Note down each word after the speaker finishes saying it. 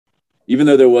even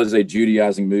though there was a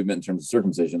Judaizing movement in terms of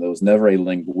circumcision, there was never a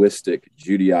linguistic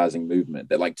Judaizing movement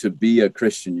that, like, to be a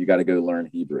Christian, you got to go learn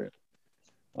Hebrew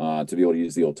to be able to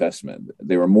use the Old Testament.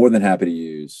 They were more than happy to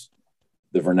use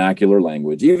the vernacular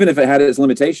language, even if it had its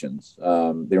limitations.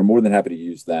 They were more than happy to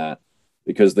use that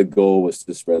because the goal was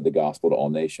to spread the gospel to all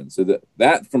nations. So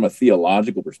that from a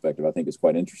theological perspective, I think is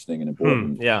quite interesting and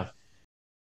important. Yeah.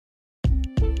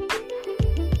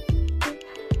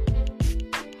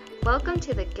 Welcome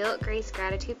to the Guilt, Grace,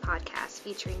 Gratitude podcast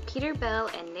featuring Peter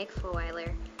Bell and Nick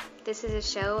Fulweiler. This is a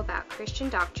show about Christian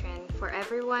doctrine for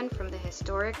everyone from the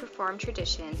historic Reformed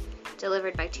tradition,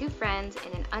 delivered by two friends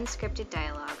in an unscripted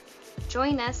dialogue.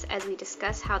 Join us as we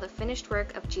discuss how the finished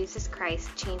work of Jesus Christ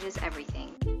changes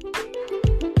everything.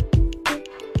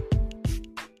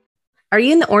 Are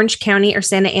you in the Orange County or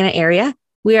Santa Ana area?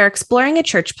 We are exploring a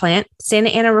church plant, Santa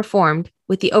Ana Reformed,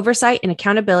 with the oversight and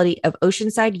accountability of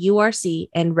Oceanside URC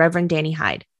and Reverend Danny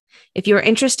Hyde. If you are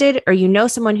interested or you know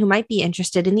someone who might be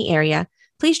interested in the area,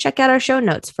 please check out our show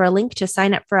notes for a link to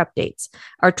sign up for updates,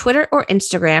 our Twitter or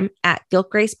Instagram at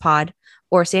GuiltGracePod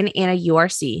or Santa Ana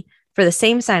URC for the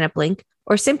same sign-up link,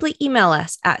 or simply email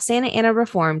us at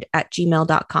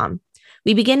santaanareformed@gmail.com.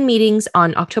 We begin meetings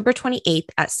on October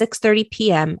 28th at 6:30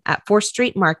 p.m. at 4th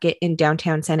Street Market in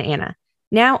downtown Santa Ana.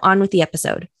 Now on with the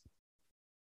episode.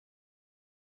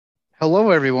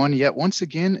 Hello, everyone. Yet once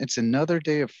again, it's another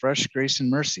day of fresh grace and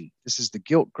mercy. This is the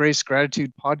Guilt, Grace,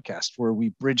 Gratitude podcast, where we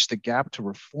bridge the gap to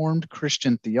Reformed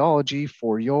Christian theology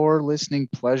for your listening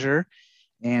pleasure.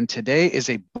 And today is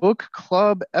a book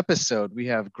club episode. We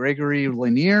have Gregory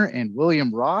Lanier and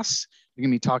William Ross. We're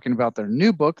going to be talking about their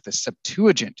new book, The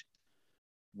Septuagint,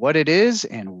 what it is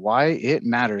and why it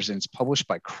matters. And it's published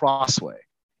by Crossway.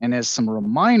 And as some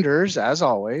reminders, as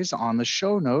always, on the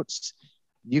show notes,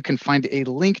 you can find a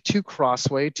link to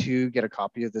Crossway to get a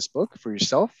copy of this book for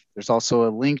yourself. There's also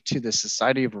a link to the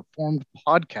Society of Reformed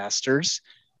Podcasters.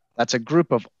 That's a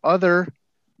group of other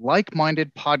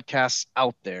like-minded podcasts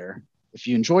out there. If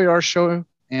you enjoy our show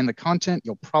and the content,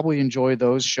 you'll probably enjoy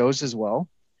those shows as well.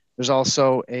 There's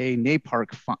also a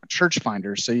NAPARC church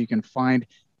finder, so you can find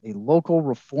a local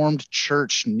Reformed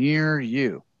church near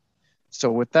you. So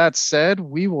with that said,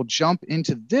 we will jump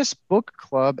into this book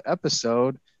club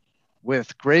episode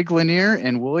with Greg Lanier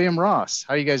and William Ross.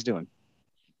 How are you guys doing?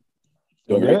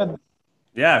 Doing good.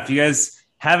 Yeah, if you guys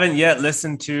haven't yet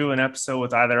listened to an episode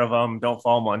with either of them, don't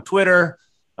follow them on Twitter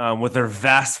with their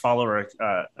vast follower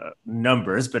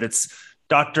numbers, but it's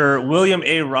Dr. William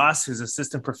A. Ross, who's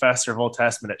assistant professor of Old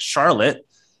Testament at Charlotte,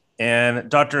 and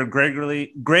Dr.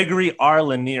 Gregory R.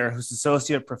 Lanier, who's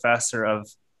associate professor of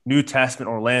New Testament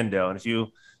Orlando. And if you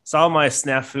saw my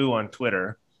snafu on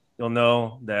Twitter, you'll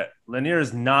know that Lanier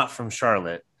is not from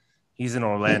Charlotte. He's in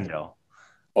Orlando.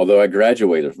 Although I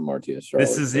graduated from RTS Charlotte.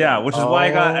 This is, which is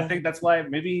why I think that's why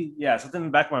maybe, something in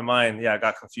the back of my mind, I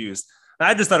got confused. And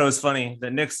I just thought it was funny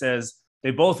that Nick says they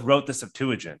both wrote the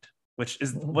Septuagint, which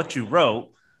is what you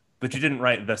wrote, but you didn't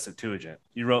write the Septuagint.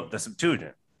 You wrote the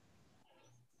Septuagint.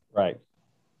 Right.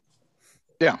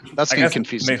 Yeah, that's going to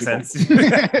confuse makes people. Sense.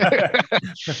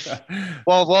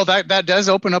 Well, that does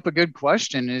open up a good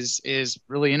question. Is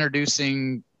really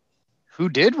introducing who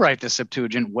did write the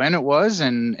Septuagint, when it was,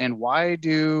 and why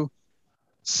do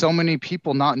so many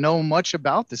people not know much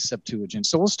about the Septuagint?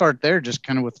 So we'll start there, just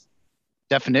kind of with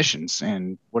definitions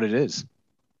and what it is.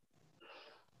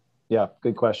 Yeah,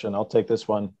 good question. I'll take this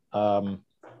one.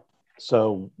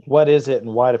 So what is it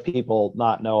and why do people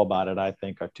not know about it, I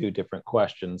think, are two different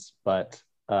questions, but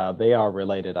they are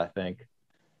related, I think.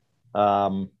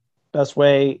 Best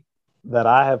way that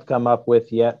I have come up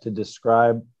with yet to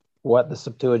describe what the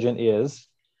Septuagint is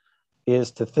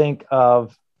to think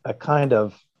of a kind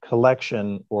of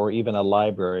collection or even a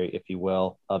library, if you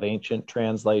will, of ancient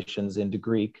translations into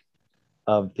Greek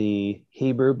of the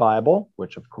Hebrew Bible,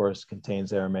 which of course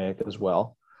contains Aramaic as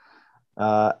well.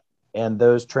 And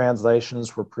those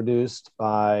translations were produced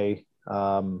by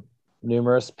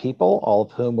numerous people, all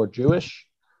of whom were Jewish,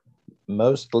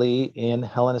 mostly in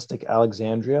Hellenistic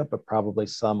Alexandria, but probably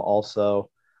some also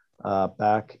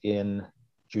back in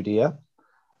Judea.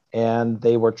 And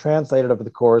they were translated over the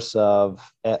course of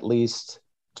at least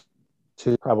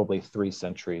 2, probably 3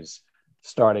 centuries,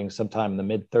 starting sometime in the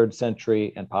mid-3rd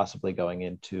century and possibly going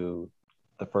into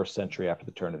the 1st century after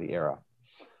the turn of the era.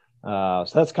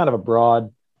 So that's kind of a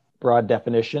broad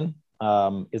definition.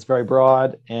 It's very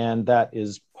broad, and that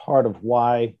is part of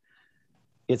why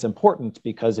it's important,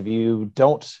 because if you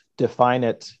don't define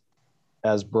it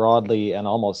as broadly and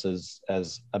almost as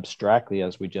abstractly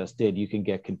as we just did, you can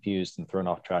get confused and thrown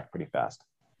off track pretty fast.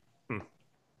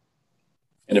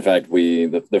 And in fact,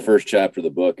 the first chapter of the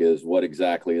book is what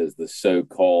exactly is the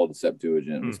so-called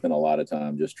Septuagint. We spend a lot of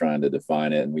time just trying to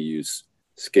define it, and we use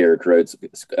scare quotes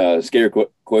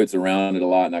around it a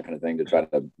lot and that kind of thing to try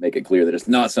to make it clear that it's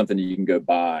not something you can go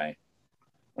buy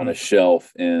on a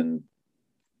shelf in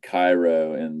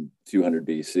Cairo in 200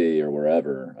 BC or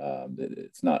wherever.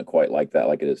 It's not quite like that,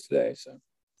 like it is today. So,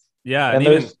 yeah, and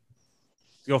even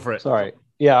go for it. Sorry,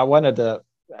 yeah, I wanted to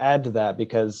add to that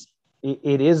because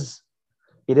it is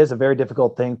a very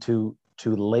difficult thing to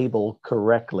label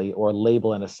correctly or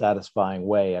label in a satisfying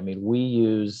way. I mean, we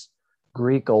use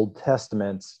Greek Old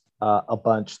Testaments a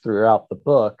bunch throughout the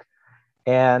book,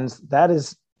 and that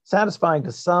is satisfying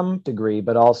to some degree,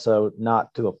 but also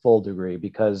not to a full degree,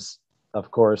 because of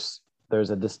course there's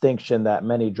a distinction that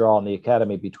many draw in the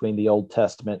academy between the Old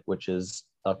Testament, which is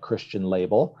a Christian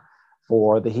label,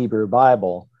 for the Hebrew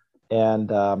Bible. And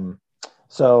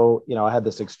so, I had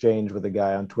this exchange with a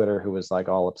guy on Twitter who was like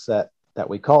all upset that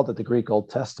we called it the Greek Old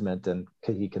Testament, and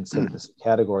he considered this a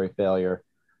category failure.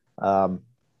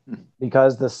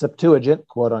 Because the Septuagint,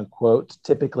 quote unquote,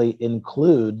 typically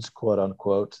includes, quote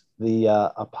unquote, the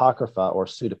Apocrypha or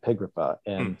pseudepigrapha,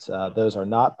 and those are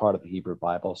not part of the Hebrew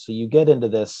Bible. So you get into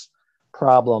this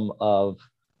problem of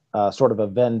sort of a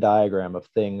Venn diagram of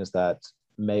things that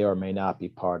may or may not be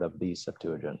part of the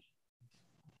Septuagint.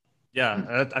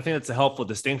 Yeah, I think that's a helpful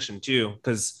distinction too,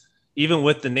 because even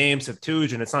with the name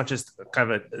Septuagint, it's not just kind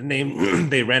of a name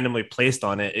they randomly placed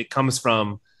on it. It comes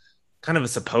from kind of a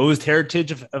supposed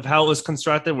heritage of how it was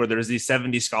constructed, where there's these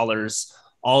 70 scholars,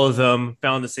 all of them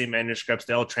found the same manuscripts,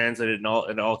 they all translated and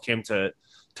it all came to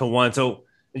one. So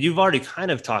you've already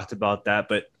kind of talked about that,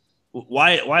 but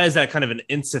why is that kind of an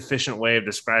insufficient way of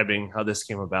describing how this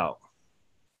came about?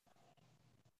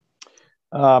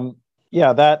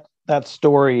 Yeah, that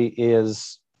story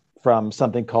is from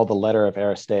something called the Letter of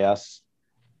Aristeas,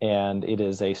 and it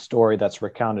is a story that's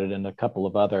recounted in a couple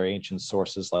of other ancient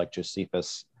sources like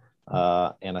Josephus,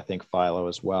 and I think Philo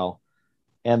as well.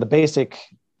 And the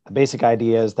basic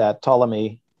idea is that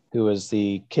Ptolemy, who is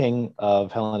the king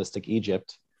of Hellenistic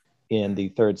Egypt in the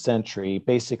 3rd century,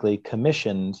 basically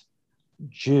commissioned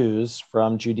Jews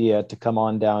from Judea to come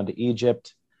on down to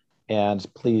Egypt and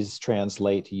please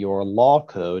translate your law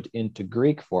code into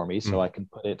Greek for me so I can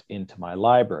put it into my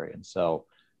library. And so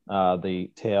the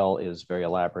tale is very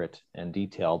elaborate and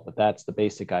detailed, but that's the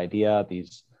basic idea.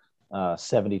 These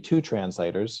 72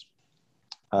 translators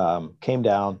came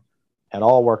down and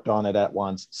all worked on it at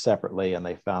once separately, and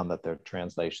they found that their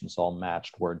translations all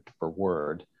matched word for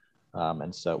word.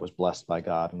 And so it was blessed by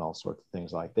God and all sorts of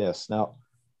things like this. Now,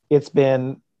 it's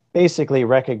been basically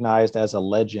recognized as a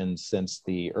legend since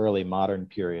the early modern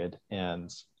period. And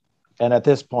at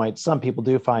this point, some people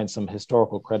do find some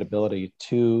historical credibility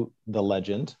to the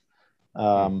legend.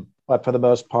 But for the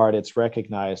most part, it's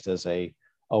recognized as a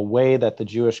way that the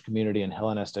Jewish community in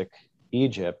Hellenistic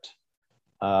Egypt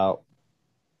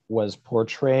was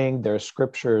portraying their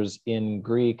scriptures in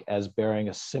Greek as bearing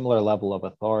a similar level of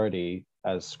authority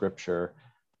as scripture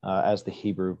as the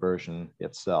Hebrew version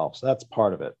itself. So that's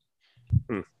part of it.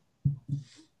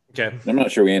 Okay. I'm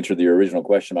not sure we answered the original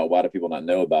question about why do people not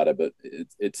know about it, but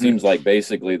it seems like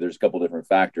basically there's a couple different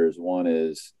factors. One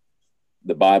is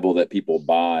the Bible that people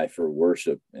buy for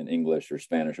worship in English or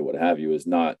Spanish or what have you is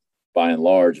not, by and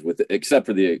large, except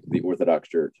for the Orthodox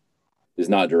Church, is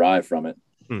not derived from it.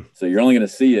 So you're only going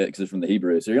to see it because it's from the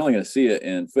Hebrew. So you're only going to see it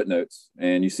in footnotes,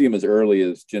 and you see them as early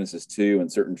as Genesis 2 and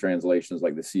certain translations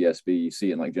like the CSB. You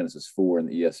see it in like Genesis 4 and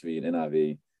the ESV and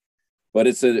NIV. But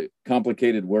it's a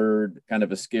complicated word, kind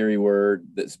of a scary word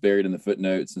that's buried in the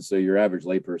footnotes. And so your average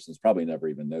layperson's probably never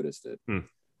even noticed it.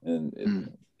 And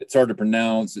it's hard to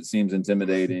pronounce. It seems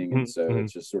intimidating. And so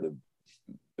it's just sort of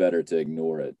better to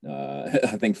ignore it.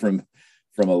 I think from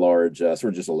a large, sort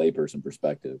of just a layperson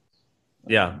perspective.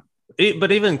 Yeah.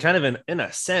 But even kind of in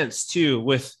a sense too,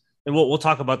 and we'll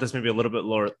talk about this maybe a little bit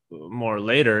more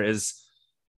later, is,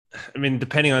 I mean,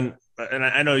 depending on, and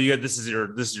I know you guys, this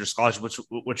is your scholarship,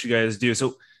 what you guys do.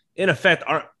 So in effect,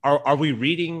 are we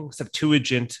reading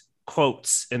Septuagint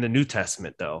quotes in the New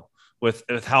Testament though, with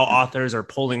how authors are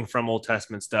pulling from Old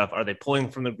Testament stuff? Are they pulling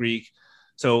from the Greek?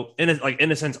 So in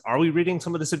a sense, are we reading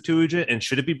some of the Septuagint, and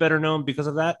should it be better known because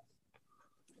of that?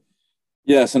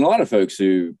 Yes. And a lot of folks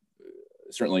who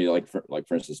certainly like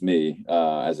for instance, me,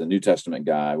 as a New Testament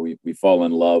guy, we fall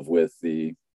in love with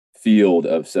the field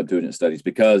of Septuagint studies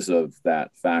because of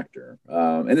that factor.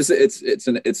 And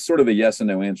it's sort of a yes and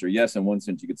no answer. Yes, in one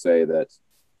sense, you could say that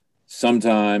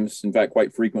sometimes, in fact,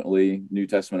 quite frequently, New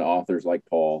Testament authors like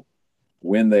Paul,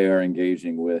 when they are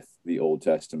engaging with the Old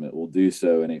Testament, will do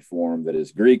so in a form that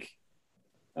is Greek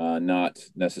not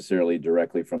necessarily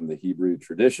directly from the Hebrew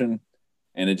tradition.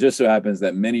 And it just so happens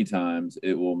that many times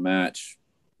it will match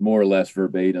more or less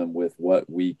verbatim with what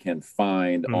we can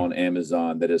find on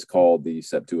Amazon that is called the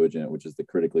Septuagint, which is the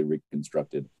critically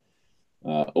reconstructed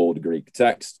Old Greek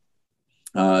text.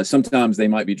 Sometimes they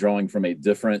might be drawing from a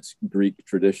different Greek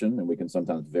tradition, and we can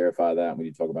sometimes verify that. We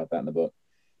need to talk about that in the book.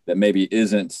 That maybe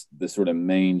isn't the sort of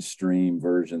mainstream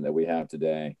version that we have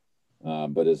today,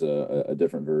 but is a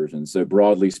different version. So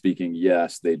broadly speaking,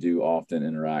 yes, they do often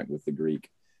interact with the Greek.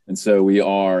 And so we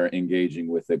are engaging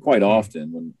with it quite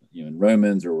often when, in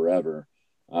Romans or wherever,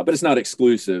 but it's not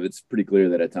exclusive. It's pretty clear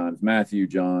that at times Matthew,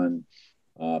 John,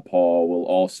 Paul will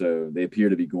also, they appear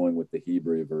to be going with the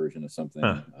Hebrew version of something,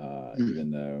 even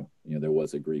though, there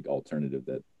was a Greek alternative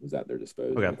that was at their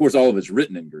disposal. Okay. Of course, all of it's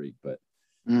written in Greek, but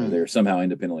they're somehow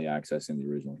independently accessing the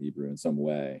original Hebrew in some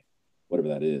way, whatever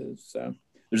that is. So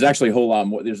there's actually a whole lot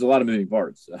more. There's a lot of moving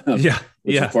parts. Which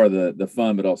is part of the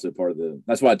fun, but also part of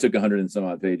that's why it took 100 and some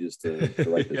odd pages to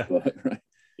write this book, right?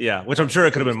 Yeah, which I'm sure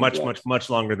it could have been much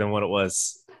longer than what it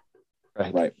was.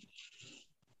 Right.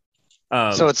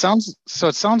 So it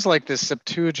sounds like the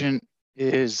Septuagint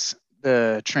is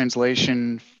the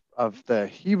translation of the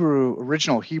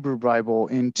original Hebrew Bible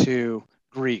into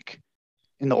Greek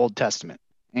in the Old Testament.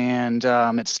 And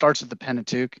it starts with the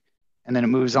Pentateuch, and then it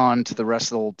moves on to the rest of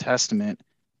the Old Testament.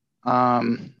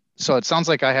 So it sounds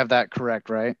like I have that correct,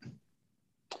 right?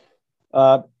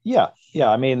 Yeah.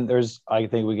 I mean, I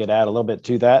think we could add a little bit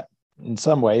to that in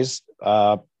some ways.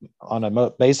 On a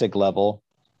basic level,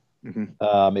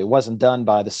 it wasn't done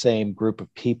by the same group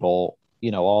of people,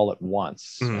 all at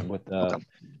once. And with the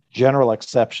general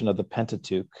exception of the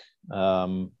Pentateuch,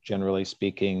 generally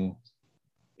speaking,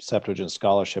 Septuagint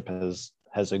scholarship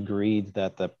has agreed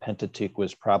that the Pentateuch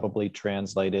was probably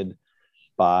translated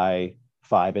by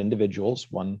 5 individuals,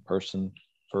 one person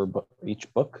for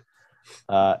each book,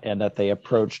 and that they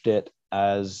approached it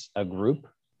as a group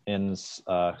in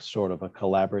sort of a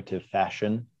collaborative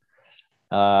fashion,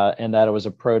 and that it was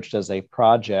approached as a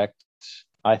project.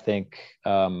 I think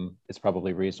it's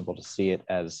probably reasonable to see it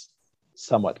as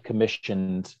somewhat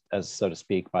commissioned, as so to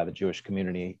speak, by the Jewish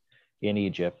community in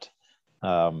Egypt,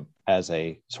 as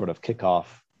a sort of kickoff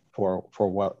for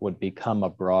what would become a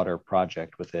broader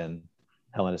project within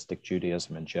Hellenistic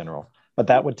Judaism in general. But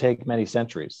that would take many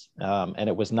centuries, and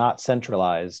it was not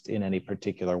centralized in any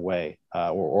particular way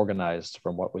or organized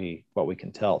from what we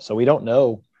can tell. So we don't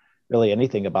know really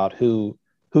anything about who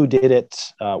did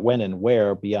it, when and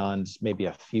where, beyond maybe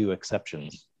a few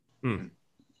exceptions. So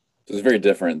it's very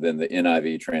different than the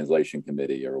NIV translation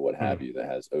committee or what have you that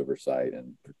has oversight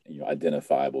and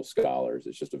identifiable scholars.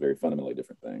 It's just a very fundamentally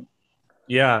different thing.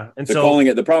 Yeah, and so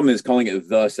the problem is calling it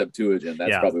the Septuagint.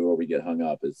 That's probably where we get hung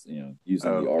up. Is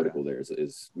using the article there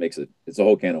makes it's a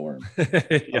whole can of worms.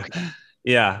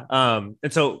 And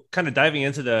so kind of diving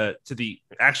into the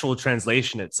actual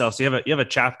translation itself. So you have a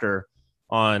chapter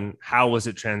on how was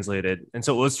it translated, and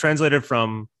so it was translated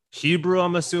from Hebrew.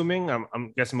 I'm assuming.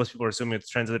 I'm guessing most people are assuming it's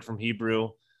translated from Hebrew.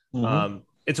 And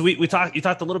so you talked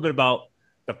a little bit about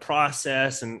the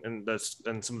process and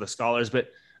some of the scholars, but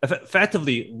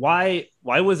effectively, why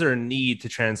was there a need to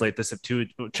translate the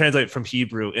Septuagint, translate from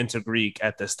Hebrew into Greek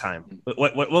at this time?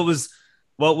 What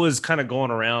was kind of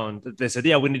going around? They said,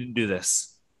 yeah, we need to do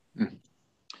this.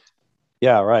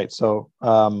 Yeah, right. So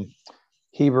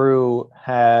Hebrew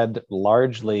had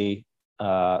largely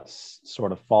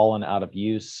sort of fallen out of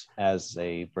use as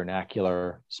a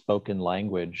vernacular spoken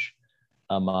language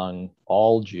among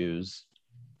all Jews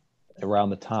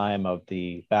around the time of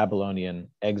the Babylonian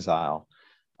exile.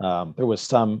 There was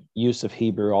some use of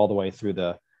Hebrew all the way through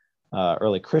the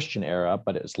early Christian era,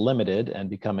 but it was limited and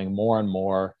becoming more and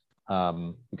more,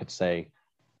 we could say,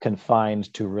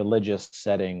 confined to religious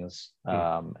settings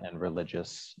and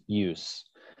religious use.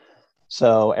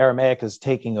 So Aramaic is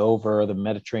taking over the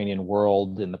Mediterranean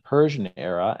world in the Persian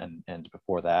era and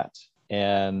before that.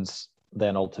 And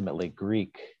then ultimately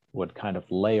Greek would kind of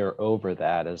layer over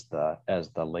that as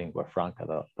the lingua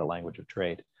franca, the language of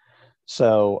trade.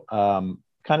 So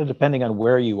kind of depending on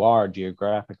where you are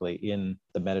geographically in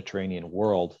the Mediterranean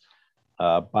world,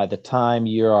 by the time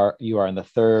you are in the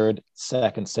 3rd,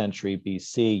 2nd century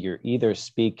BC, you're either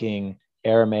speaking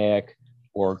Aramaic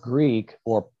or Greek,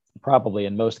 or probably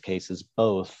in most cases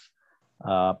both,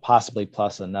 possibly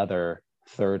plus another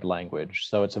 3rd language.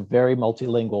 So it's a very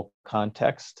multilingual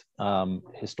context,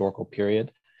 historical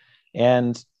period.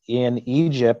 And in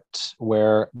Egypt,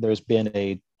 where there's been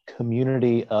a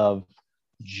community of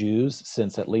Jews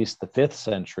since at least the 5th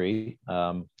century,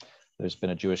 there's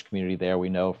been a Jewish community there. We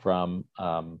know from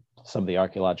some of the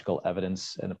archaeological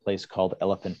evidence in a place called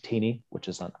Elephantine, which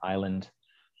is an island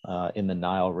in the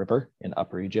Nile River in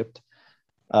Upper Egypt.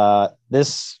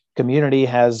 This community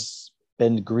has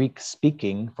been Greek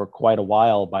speaking for quite a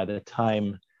while by the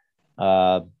time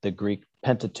the Greek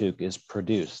Pentateuch is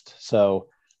produced. So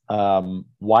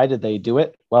why did they do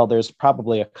it? Well, there's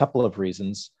probably a couple of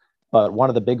reasons, but one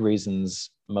of the big reasons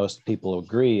most people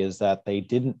agree is that they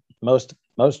didn't, most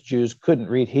Jews couldn't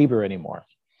read Hebrew anymore.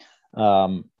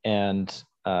 And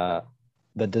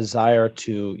the desire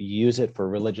to use it for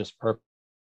religious purpose,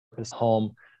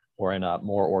 home or in a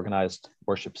more organized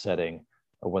worship setting,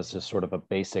 was just sort of a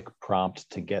basic prompt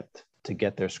to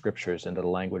get their scriptures into the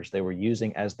language they were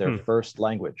using as their first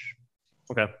language.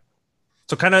 Okay.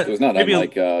 So kind of, so it's not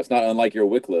unlike your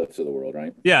Wycliffes of the world,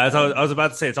 right? Yeah, as I was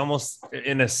about to say, it's almost,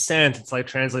 in a sense, it's like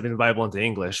translating the Bible into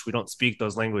English. We don't speak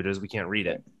those languages. We can't read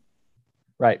it.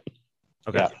 Right.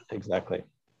 Okay. Yeah, exactly.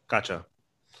 Gotcha.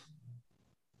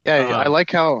 Yeah, I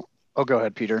like how. Oh, go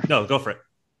ahead, Peter. No, go for it.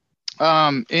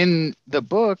 In the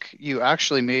book, you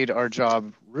actually made our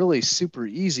job really super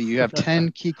easy. You have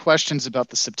 10 key questions about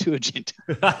the Septuagint.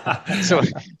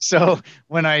 So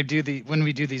when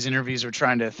we do these interviews, we're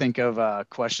trying to think of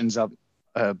questions up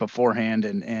beforehand,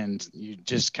 and you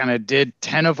just kind of did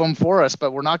 10 of them for us.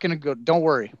 But we're not going to go. Don't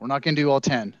worry, we're not going to do all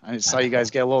 10. I saw you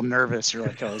guys get a little nervous. You're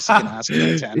like, oh, is he going to ask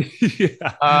all 10?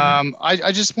 Yeah.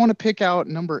 I just want to pick out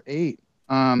number 8.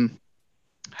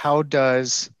 How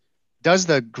does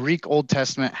the Greek Old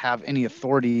Testament have any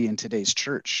authority in today's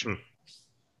church?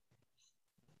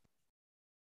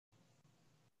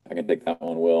 I can take that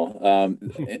one, Will.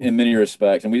 In many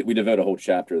respects, and we devote a whole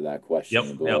chapter to that question in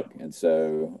the book. Yep. And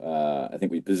so I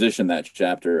think we position that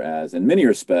chapter as, in many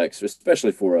respects,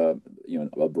 especially for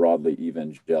a broadly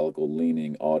evangelical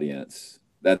leaning audience,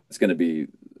 that's going to be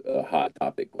a hot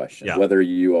topic question. Yeah. Whether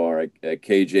you are a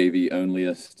KJV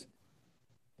onlyist,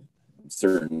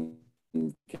 certain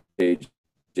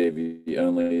KJV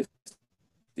onlyist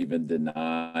even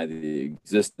deny the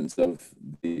existence of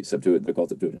the Septuagint, they're called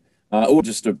Septuagint. Or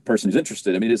just a person who's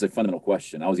interested. I mean, it is a fundamental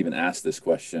question. I was even asked this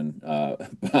question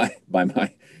by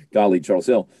my colleague, Charles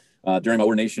Hill, during my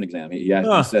ordination exam. He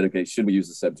said, okay, should we use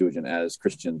the Septuagint as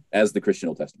the Christian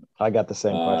Old Testament? I got the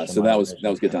same question. So that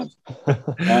was good times.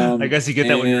 I guess you get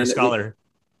that when you're a scholar.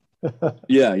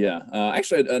 Yeah.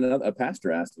 Actually, a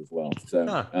pastor asked as well.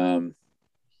 So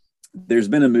there's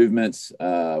been a movement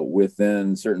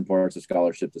within certain parts of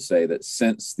scholarship to say that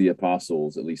since the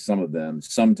apostles, at least some of them,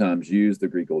 sometimes use the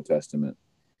Greek Old Testament,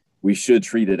 we should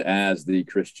treat it as the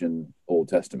Christian Old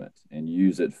Testament and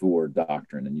use it for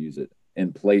doctrine and use it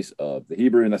in place of the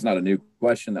Hebrew. And that's not a new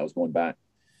question. That was going back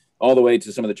all the way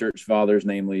to some of the church fathers,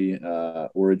 namely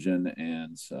Origen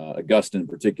and Augustine in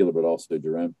particular, but also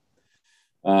Jerome,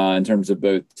 in terms of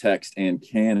both text and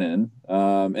canon.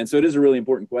 And so it is a really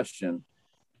important question.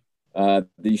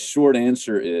 The short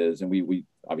answer is, and we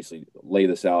obviously lay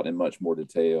this out in much more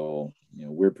detail,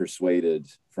 we're persuaded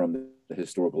from the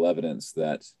historical evidence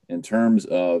that in terms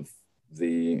of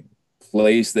the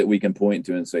place that we can point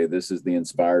to and say this is the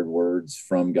inspired words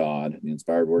from God, the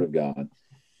inspired word of God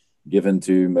given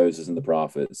to Moses and the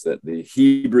prophets, that the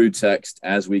Hebrew text,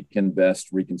 as we can best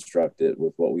reconstruct it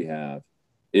with what we have,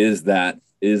 is that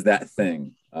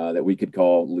thing that we could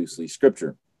call loosely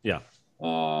scripture. Yeah.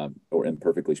 Or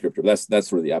imperfectly scripture. That's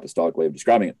sort of the apostolic way of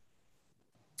describing it.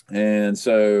 And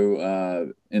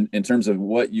so in terms of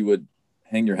what you would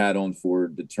hang your hat on for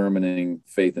determining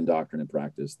faith and doctrine and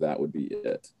practice, that would be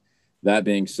it. That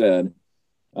being said,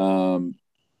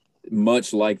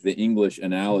 much like the English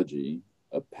analogy,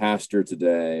 a pastor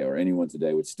today or anyone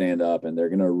today would stand up and they're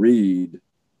going to read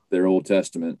their Old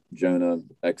Testament, Jonah,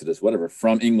 Exodus, whatever,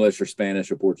 from English or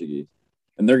Spanish or Portuguese.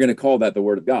 And they're going to call that the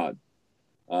Word of God.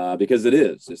 Because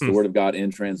it's the Word of God in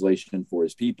translation for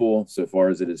his people, so far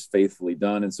as it is faithfully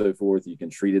done and so forth. You can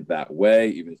treat it that way,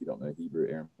 even if you don't know Hebrew,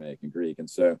 Aramaic, and Greek. And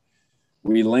so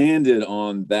we landed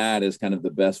on that as kind of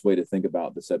the best way to think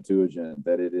about the Septuagint,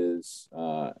 that it is,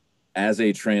 as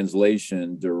a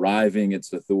translation, deriving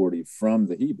its authority from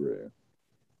the Hebrew.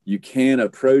 You can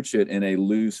approach it in a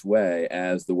loose way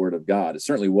as the Word of God. It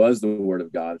certainly was the Word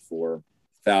of God for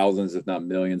thousands, if not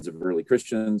millions, of early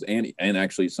Christians and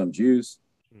actually some Jews.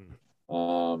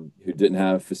 Who didn't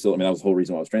have facility. I mean, that was the whole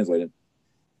reason why it was translated.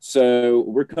 So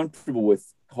we're comfortable with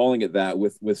calling it that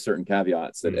with certain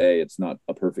caveats that it's not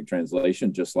a perfect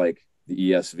translation, just like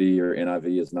the ESV or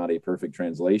NIV is not a perfect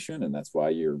translation. And that's why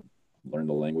you learn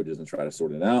the languages and try to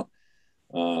sort it out.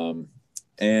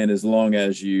 And as long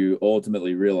as you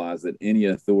ultimately realize that any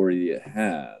authority it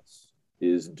has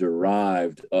is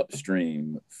derived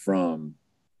upstream from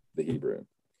the Hebrew.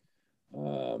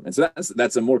 And so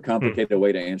that's a more complicated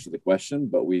way to answer the question,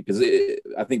 but because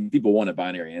I think people want a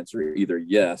binary answer, either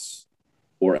yes,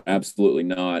 or absolutely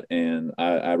not. And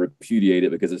I repudiate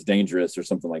it because it's dangerous or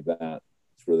something like that.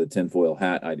 It's for the tinfoil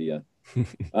hat idea.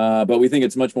 But we think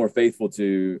it's much more faithful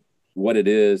to what it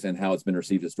is and how it's been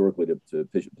received historically to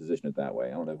position it that way.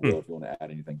 I don't know, Will, if you want to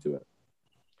add anything to it.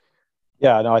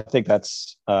 Yeah, no, I think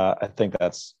that's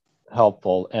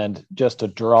helpful. And just to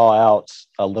draw out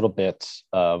a little bit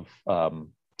of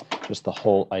just the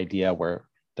whole idea where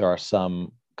there are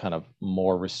some kind of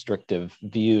more restrictive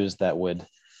views that would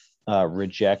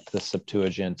reject the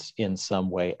Septuagint in some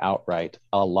way outright.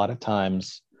 A lot of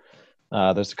times,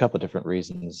 there's a couple of different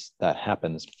reasons that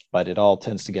happens, but it all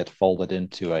tends to get folded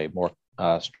into a more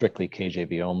strictly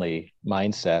KJV only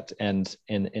mindset. And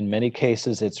in many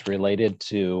cases, it's related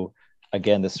to,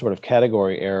 again, this sort of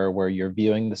category error where you're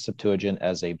viewing the Septuagint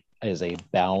as a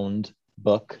bound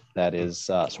book that is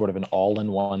sort of an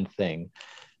all-in-one thing.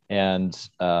 And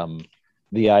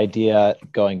the idea,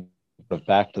 going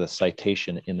back to the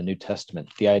citation in the New Testament,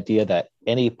 the idea that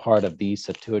any part of the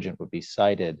Septuagint would be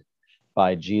cited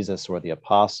by Jesus or the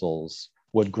apostles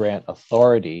would grant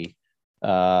authority,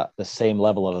 the same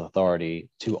level of authority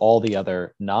to all the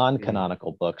other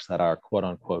non-canonical books that are quote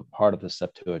unquote part of the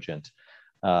Septuagint.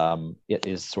 It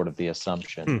is sort of the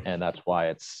assumption, and that's why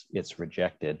it's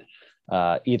rejected,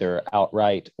 either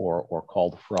outright or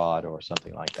called fraud or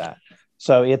something like that.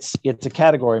 So it's a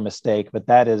category mistake, but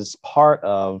that is part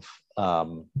of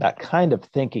that kind of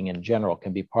thinking in general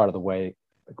can be part of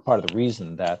the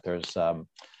reason that there's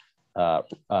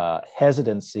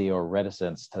hesitancy or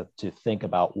reticence to think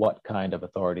about what kind of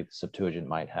authority the Septuagint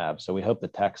might have. So we hope the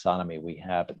taxonomy we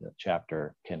have in the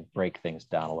chapter can break things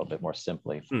down a little bit more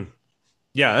simply.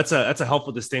 Yeah, that's a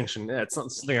helpful distinction. Yeah, it's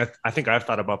something I think I've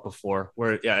thought about before.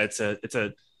 Where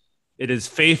it is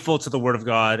faithful to the Word of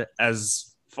God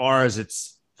as far as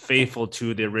it's faithful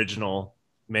to the original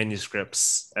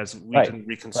manuscripts as we can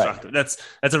reconstruct it. That's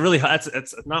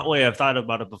not a way I've thought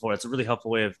about it before. It's a really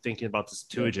helpful way of thinking about the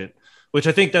Septuagint, which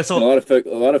I think that's a lot of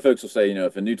folks will say,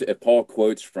 if Paul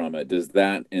quotes from it, does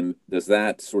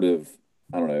that sort of,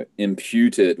 I don't know,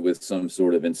 impute it with some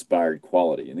sort of inspired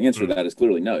quality? And the answer to that is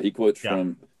clearly no. He quotes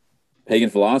from pagan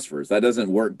philosophers. That doesn't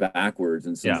work backwards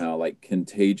and somehow like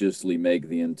contagiously make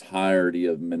the entirety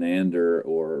of Menander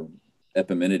or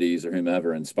Epimenides or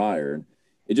whomever inspired.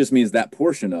 It just means that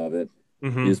portion of it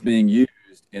is being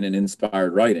used in an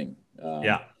inspired writing.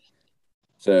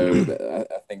 So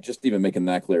I think just even making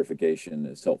that clarification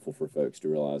is helpful for folks to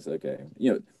realize, okay,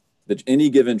 that any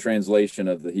given translation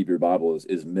of the Hebrew Bible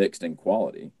is mixed in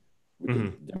quality. We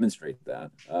can demonstrate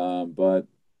that. But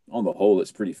on the whole,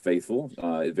 it's pretty faithful.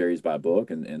 It varies by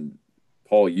book, and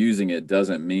Paul using it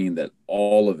doesn't mean that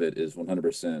all of it is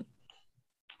 100%,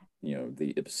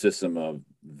 the ipsissima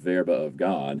verba of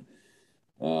God.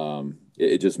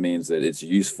 It just means that it's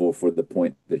useful for the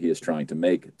point that he is trying to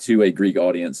make to a Greek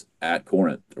audience at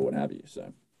Corinth or what have you.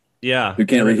 So, who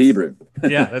can't read Hebrew?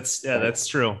 That's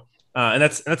true. And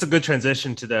that's a good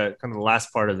transition to the kind of the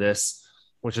last part of this,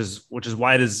 which is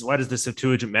why does the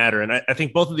Septuagint matter? And I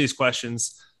think both of these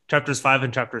questions, chapters 5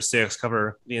 and chapter 6,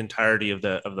 cover the entirety of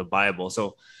the Bible.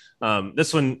 So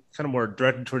this one, kind of more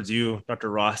directed towards you, Dr.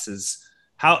 Ross, is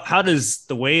how does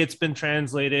the way it's been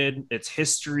translated, its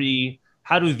history,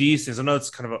 how do these things, I know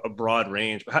it's kind of a broad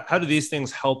range, but how do these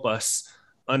things help us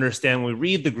understand when we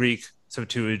read the Greek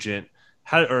Septuagint,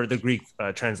 or the Greek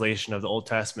translation of the Old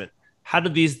Testament? How do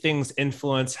these things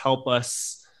influence, help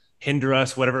us, hinder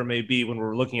us, whatever it may be, when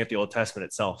we're looking at the Old Testament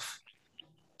itself?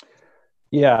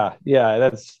 Yeah,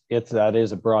 that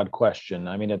is a broad question.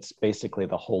 I mean, it's basically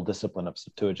the whole discipline of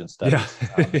Septuagint studies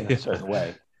in a certain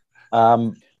way.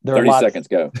 There 30 seconds,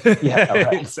 go.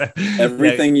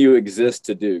 Everything you exist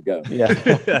to do, go.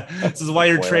 This is why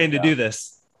you're trained to do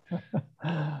this.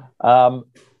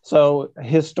 So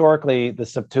historically, the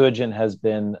Septuagint has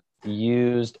been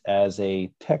used as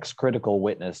a text critical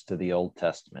witness to the Old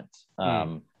Testament.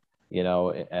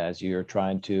 As you're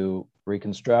trying to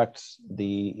reconstruct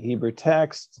the Hebrew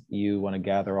text, you want to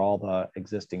gather all the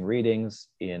existing readings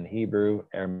in Hebrew,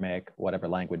 Aramaic, whatever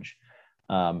language.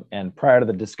 And prior to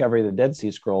the discovery of the Dead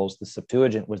Sea Scrolls, the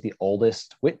Septuagint was the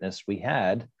oldest witness we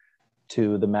had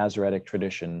to the Masoretic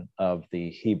tradition of the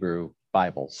Hebrew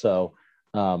Bible. So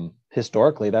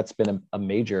historically, that's been a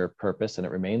major purpose, and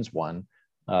it remains one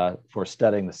for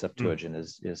studying the Septuagint,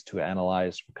 is to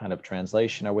analyze what kind of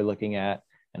translation are we looking at,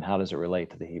 and how does it relate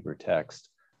to the Hebrew text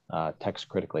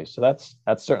critically. So that's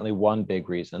certainly one big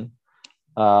reason.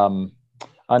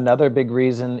 Another big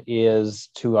reason is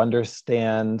to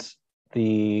understand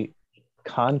the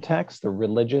context, the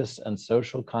religious and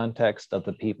social context of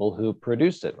the people who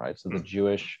produced it, right? So the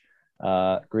Jewish,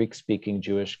 Greek-speaking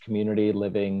Jewish community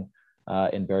living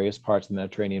in various parts of the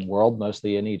Mediterranean world,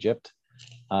 mostly in Egypt,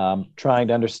 trying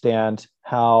to understand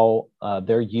how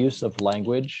their use of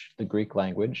language, the Greek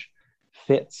language,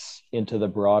 fits into the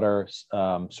broader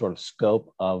sort of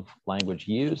scope of language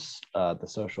use, the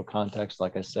social context,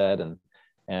 like I said,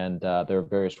 and there are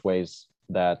various ways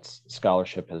that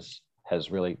scholarship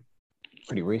has really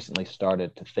pretty recently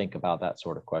started to think about that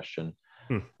sort of question.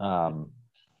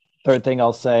 Third thing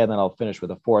I'll say, and then I'll finish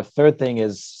with a fourth. Third thing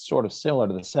is sort of similar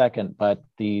to the second, but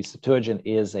the Septuagint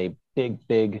is a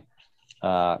big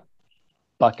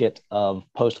bucket of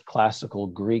post-classical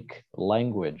Greek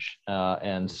language.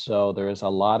 And so there is a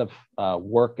lot of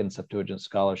work in Septuagint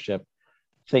scholarship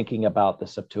thinking about the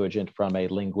Septuagint from a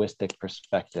linguistic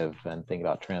perspective and thinking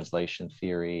about translation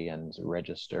theory and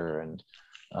register and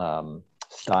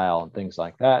style and things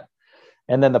like that.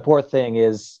 And then the fourth thing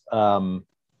is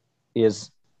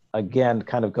again,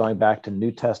 kind of going back to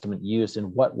New Testament use. In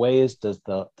what ways does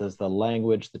the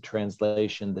language, the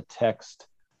translation, the text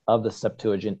of the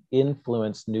Septuagint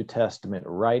influence New Testament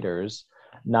writers,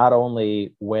 not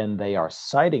only when they are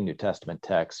citing New Testament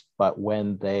texts, but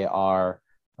when they are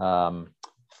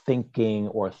thinking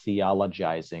or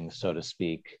theologizing, so to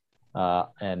speak,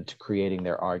 and creating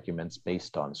their arguments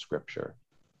based on Scripture.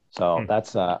 So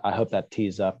that's I hope that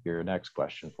tees up your next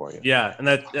question for you. Yeah, and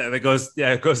that it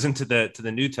goes into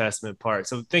the New Testament part.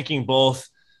 So thinking both,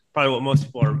 probably what most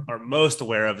people are most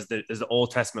aware of is the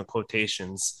Old Testament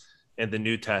quotations in the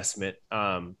New Testament.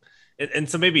 And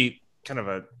so maybe kind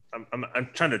of I'm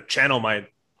trying to channel my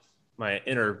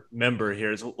inner member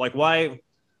here. Is like why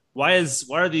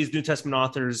are these New Testament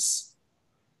authors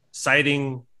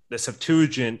citing the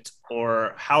Septuagint,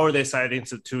 or how are they citing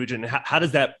Septuagint? How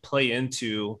does that play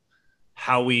into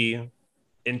how we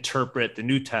interpret the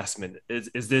New Testament? Is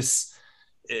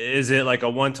it like a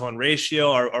 1-to-1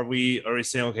 ratio? Are we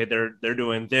saying, okay, they're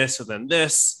doing this or then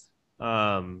this?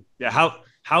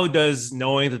 How does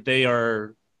knowing that they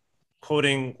are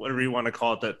quoting whatever you want to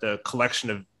call it, the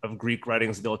collection of Greek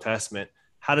writings of the Old Testament,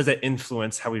 how does that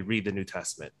influence how we read the New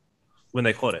Testament when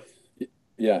they quote it?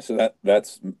 Yeah, so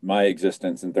that's my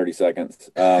existence in 30 seconds.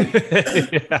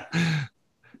 Yeah.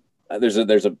 There's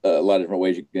a lot of different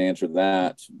ways you can answer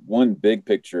that. One big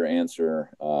picture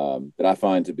answer that I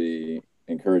find to be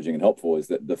encouraging and helpful is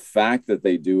that the fact that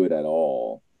they do it at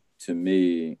all, to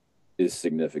me, is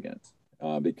significant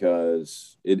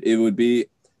because it would be,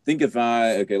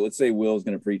 let's say Will's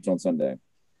going to preach on Sunday.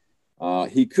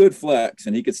 He could flex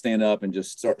and he could stand up and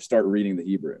just start reading the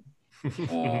Hebrew.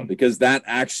 Because that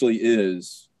actually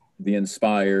is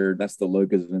that's the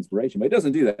locus of inspiration. But he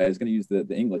doesn't do that. He's going to use the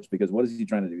English, because what is he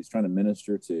trying to do? He's trying to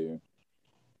minister to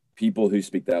people who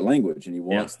speak that language, and he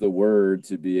wants the word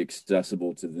to be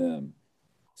accessible to them.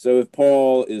 So if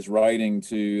Paul is writing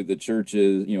to the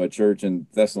churches, a church in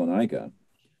Thessalonica,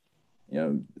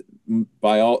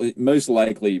 most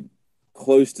likely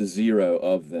close to zero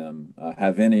of them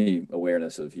have any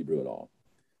awareness of Hebrew at all.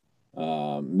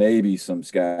 Maybe some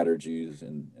scattered Jews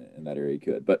in that area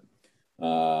could, but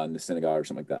in the synagogue or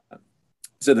something like that.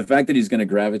 So the fact that he's going to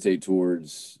gravitate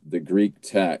towards the Greek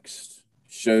text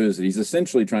shows that he's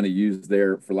essentially trying to use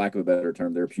for lack of a better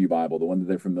term, their Pew Bible, the one that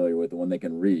they're familiar with, the one they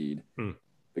can read,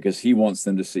 because he wants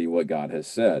them to see what God has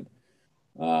said.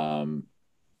 To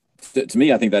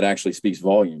me, I think that actually speaks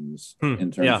volumes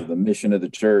in terms of the mission of the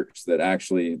church. That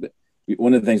actually,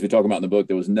 one of the things we talk about in the book,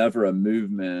 there was never a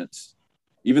movement.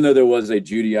 Even though there was a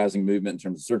Judaizing movement in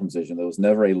terms of circumcision, there was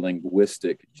never a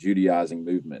linguistic Judaizing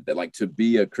movement that, like, to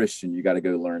be a Christian, you got to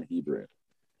go learn Hebrew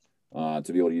to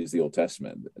be able to use the Old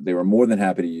Testament. They were more than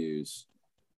happy to use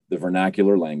the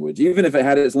vernacular language, even if it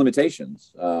had its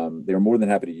limitations. They were more than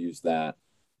happy to use that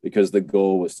because the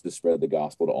goal was to spread the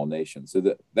gospel to all nations.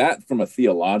 So that from a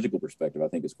theological perspective, I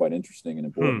think is quite interesting and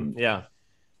important.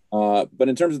 But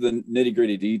in terms of the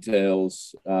nitty-gritty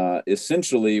details,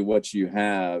 essentially what you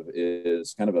have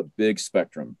is kind of a big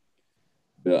spectrum.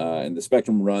 And the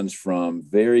spectrum runs from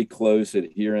very close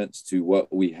adherence to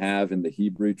what we have in the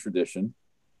Hebrew tradition,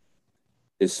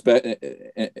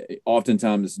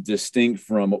 oftentimes distinct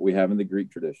from what we have in the Greek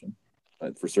tradition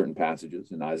for certain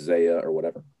passages in Isaiah or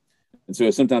whatever. And so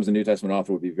sometimes the New Testament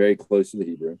author would be very close to the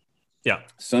Hebrew. Yeah.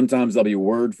 Sometimes they'll be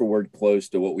word for word close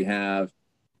to what we have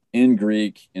in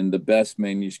Greek in the best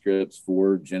manuscripts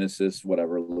for Genesis,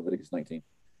 whatever, Leviticus 19.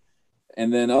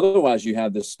 And then otherwise you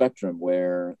have this spectrum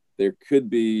where there could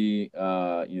be,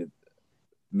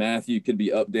 Matthew could be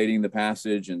updating the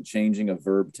passage and changing a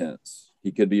verb tense.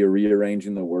 He could be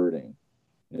rearranging the wording.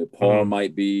 Paul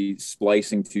might be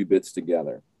splicing two bits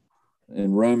together.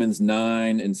 In Romans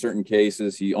 9, in certain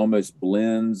cases, he almost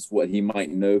blends what he might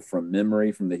know from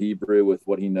memory from the Hebrew with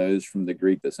what he knows from the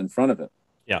Greek that's in front of him.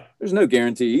 Yeah. There's no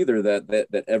guarantee either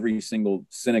that every single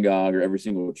synagogue or every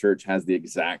single church has the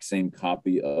exact same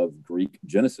copy of Greek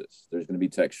Genesis. There's going to be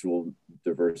textual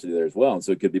diversity there as well. And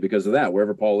so it could be because of that.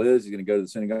 Wherever Paul is, he's going to go to the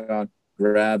synagogue,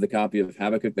 grab the copy of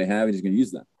Habakkuk they have, and he's going to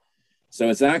use that. So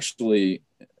it's actually,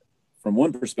 from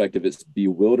one perspective, it's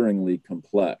bewilderingly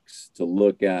complex to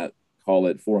look at, call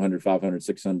it 400, 500,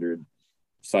 600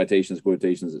 citations,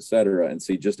 quotations, et cetera, and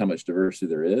see just how much diversity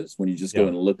there is when you just go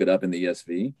and look it up in the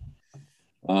ESV.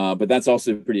 But that's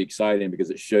also pretty exciting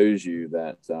because it shows you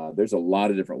that there's a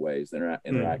lot of different ways they're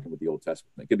interacting with the Old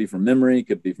Testament. It could be from memory, it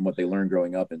could be from what they learned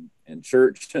growing up in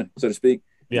church, so to speak,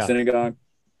 in synagogue.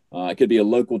 It could be a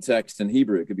local text in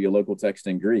Hebrew. It could be a local text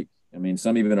in Greek. I mean,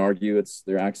 some even argue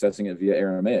they're accessing it via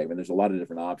Aramaic. I mean, there's a lot of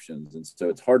different options. And so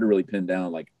it's hard to really pin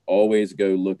down, like, always go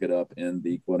look it up in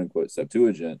the quote unquote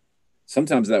Septuagint.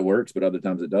 Sometimes that works, but other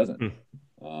times it doesn't.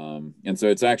 And so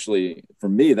it's actually, for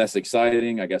me, that's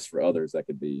exciting. I guess for others, that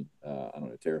could be, I don't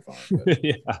know, terrifying. But.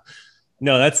 Yeah.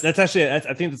 No, that's actually,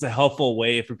 I think that's a helpful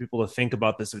way for people to think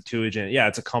about the Septuagint. Yeah,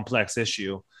 it's a complex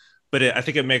issue, but I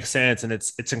think it makes sense. And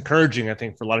it's encouraging, I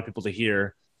think, for a lot of people to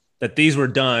hear that these were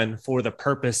done for the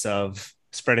purpose of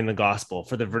spreading the gospel,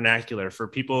 for the vernacular, for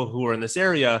people who are in this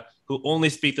area who only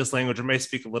speak this language or may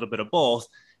speak a little bit of both,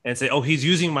 and say, oh, he's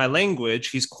using my language,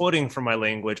 he's quoting from my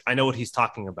language, I know what he's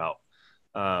talking about.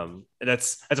 And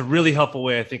that's a really helpful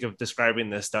way, I think, of describing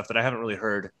this stuff that I haven't really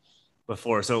heard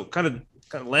before. So kind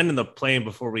of landing the plane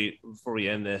before we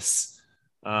end this,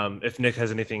 if Nick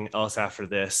has anything else after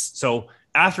this. So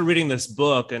after reading this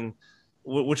book, and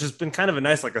which has been kind of a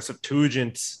nice, like a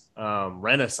Septuagint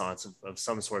renaissance of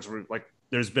some sorts, where like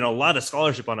there's been a lot of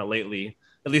scholarship on it lately,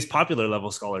 at least popular level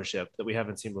scholarship that we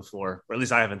haven't seen before, or at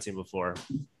least I haven't seen before.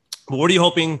 But what are you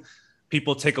hoping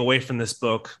people take away from this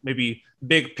book? Maybe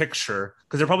big picture,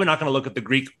 because they're probably not going to look at the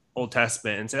Greek Old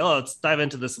Testament and say, oh, let's dive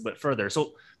into this a bit further.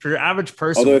 So for your average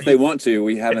person, although if they want to,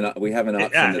 we have an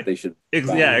option that they should.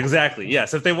 Yeah, exactly. Yeah.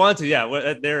 So if they want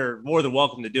to, they're more than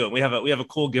welcome to do it. We have a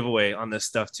cool giveaway on this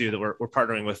stuff too, that we're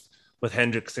partnering with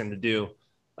Hendrickson to do.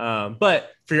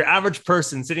 But for your average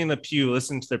person sitting in the pew,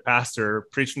 listening to their pastor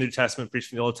preach the New Testament,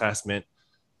 preach the Old Testament,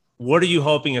 what are you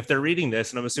hoping, if they're reading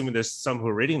this, and I'm assuming there's some who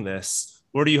are reading this,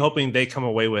 what are you hoping they come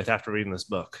away with after reading this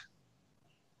book?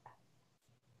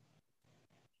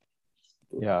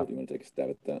 Yeah. Do you want to take a stab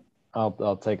at that?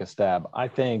 I'll take a stab. I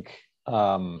think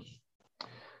one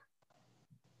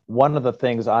of the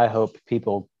things I hope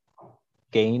people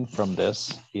gain from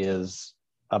this is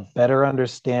a better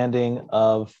understanding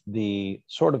of the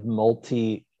sort of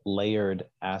multi-layered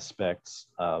aspects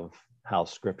of how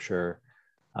Scripture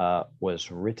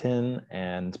was written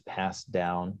and passed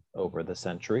down over the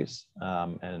centuries,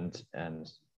 and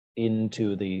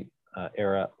into the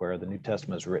era where the New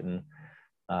Testament was written,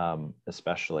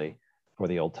 especially for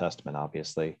the Old Testament,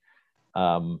 obviously,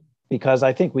 because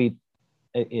I think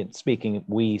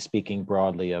speaking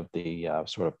broadly of the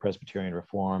sort of Presbyterian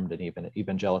Reformed and even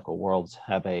evangelical worlds,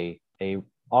 have a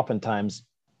oftentimes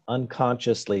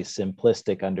unconsciously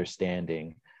simplistic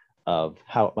understanding of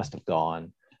how it must have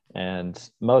gone. And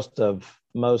most of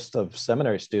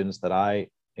seminary students that I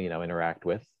interact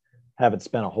with haven't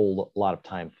spent a whole lot of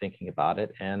time thinking about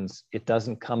it, and it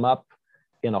doesn't come up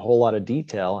in a whole lot of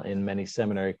detail in many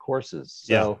seminary courses.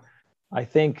 So I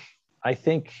think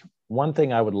one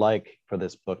thing I would like for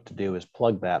this book to do is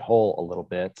plug that hole a little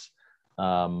bit.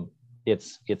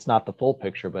 It's not the full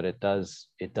picture, but it does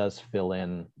fill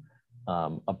in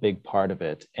a big part of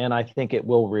it. And I think it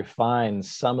will refine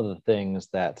some of the things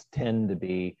that tend to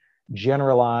be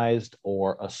generalized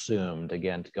or assumed.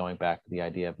 Again, going back to the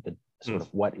idea of the sort of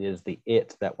what is the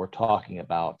it that we're talking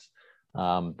about.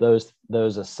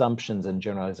 Those assumptions and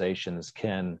generalizations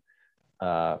can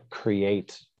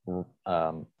create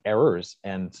errors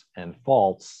and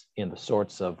faults in the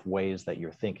sorts of ways that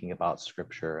you're thinking about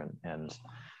Scripture, and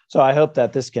so I hope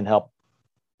that this can help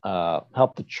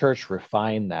the church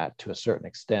refine that to a certain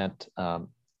extent.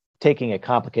 Taking a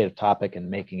complicated topic and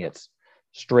making it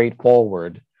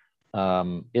straightforward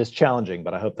is challenging,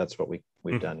 but I hope that's what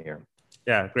we've done here.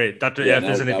 Yeah, great, Dr. If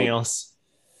there's anything else.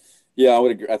 Yeah, I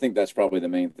would agree. I think that's probably the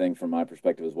main thing from my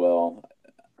perspective as well.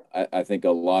 I think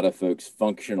a lot of folks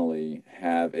functionally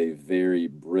have a very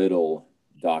brittle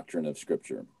doctrine of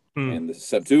Scripture. And the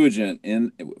Septuagint,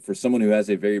 for someone who has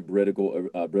a very brittle,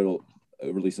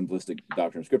 overly simplistic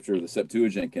doctrine of Scripture, the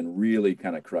Septuagint can really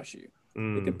kind of crush you.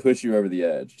 It can push you over the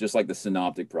edge, just like the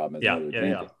synoptic problem.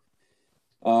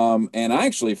 And I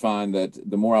actually find that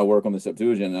the more I work on the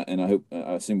Septuagint, and I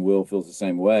assume Will feels the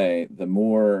same way, the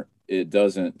more it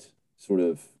doesn't sort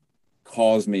of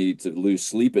cause me to lose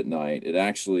sleep at night.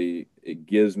 It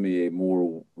gives me a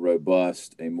more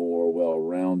robust, a more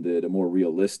well-rounded, a more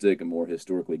realistic, a more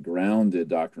historically grounded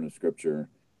doctrine of Scripture.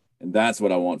 And that's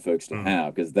what I want folks to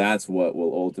have, because that's what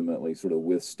will ultimately sort of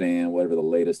withstand whatever the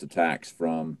latest attacks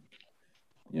from,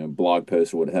 blog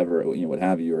posts or whatever, what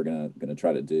have you, are gonna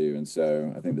try to do. And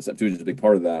so I think the Septuagint is a big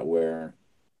part of that, where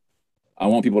I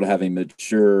want people to have a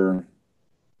mature,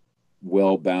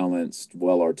 well-balanced,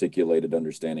 well-articulated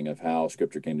understanding of how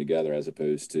Scripture came together, as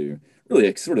opposed to really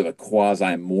a sort of a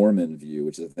quasi-Mormon view,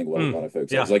 which is, I think, what a lot of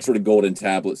folks have. It's like sort of golden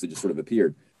tablets that just sort of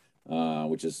appeared,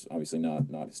 which is obviously not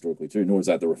historically true, nor is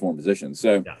that the Reformed position.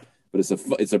 So, but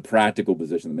it's a practical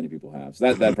position that many people have.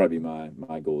 So that'd probably be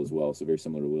my goal as well. So very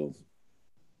similar to Will's.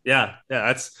 Yeah,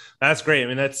 that's great. I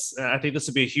mean, I think this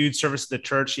would be a huge service to the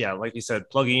church. Yeah, like you said,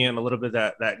 plugging in a little bit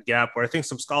that gap where I think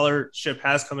some scholarship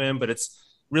has come in, but it's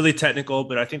really technical.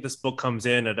 But I think this book comes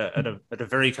in at a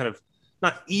very kind of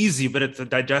not easy, but it's a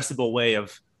digestible way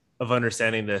of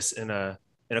understanding this in a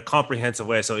comprehensive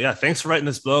way. So yeah, thanks for writing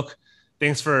this book.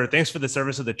 Thanks for the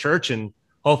service of the church, and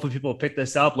hopefully people pick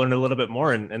this up, learn a little bit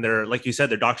more, and they're, like you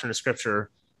said, their doctrine of Scripture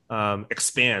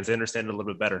expands. They understand it a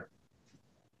little bit better.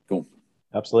 Cool.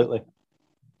 Absolutely.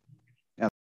 Yeah.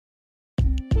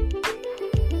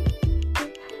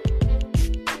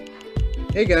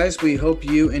 Hey guys, we hope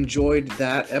you enjoyed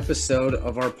that episode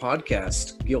of our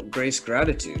podcast, Guilt, Grace,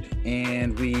 Gratitude.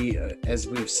 And we, as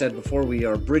we've said before, we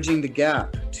are bridging the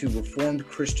gap to Reformed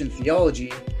Christian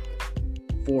theology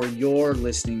for your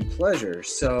listening pleasure.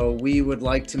 So we would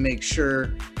like to make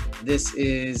sure this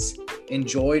is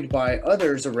enjoyed by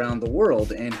others around the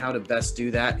world, and how to best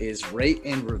do that is rate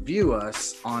and review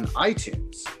us on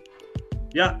iTunes.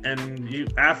 Yeah,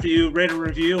 and after you rate a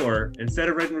review, or instead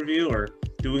of rating a review, or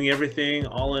doing everything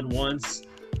all in once,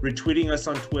 retweeting us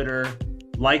on Twitter,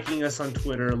 liking us on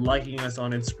Twitter, liking us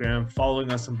on Instagram,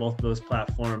 following us on both of those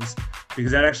platforms,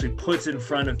 because that actually puts in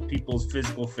front of people's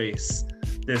physical face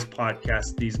this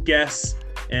podcast, these guests,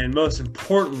 and most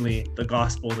importantly, the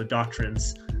gospel, the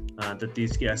doctrines that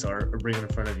these guests are bringing in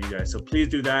front of you guys. So please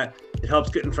do that. It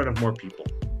helps get in front of more people.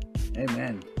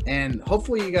 Amen. And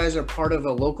hopefully you guys are part of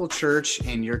a local church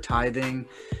and you're tithing.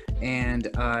 And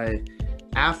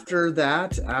after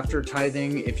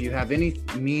tithing, if you have any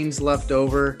means left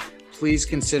over, please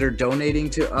consider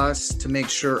donating to us to make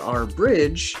sure our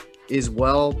bridge is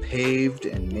well paved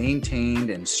and maintained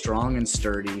and strong and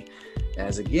sturdy,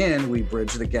 as again, we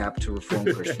bridge the gap to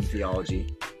Reformed Christian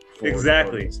theology.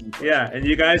 Exactly. Yeah. And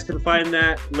you guys can find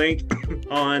that link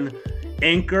on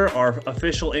Anchor, our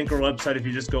official Anchor website. If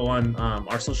you just go on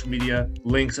our social media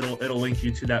links, it'll link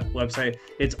you to that website.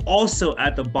 It's also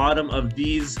at the bottom of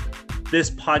this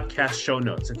podcast show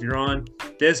notes. If you're on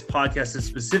this podcast, this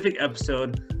specific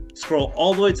episode, scroll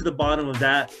all the way to the bottom of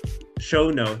that show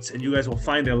notes, and you guys will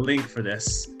find a link for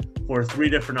this for 3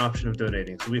 different options of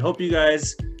donating. So we hope you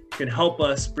guys can help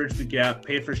us bridge the gap,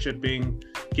 pay for shipping,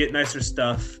 get nicer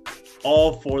stuff,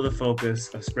 all for the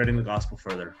focus of spreading the gospel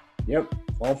further. Yep,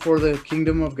 all for the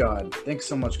kingdom of God. Thanks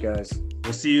so much, guys.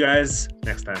 We'll see you guys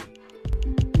next time.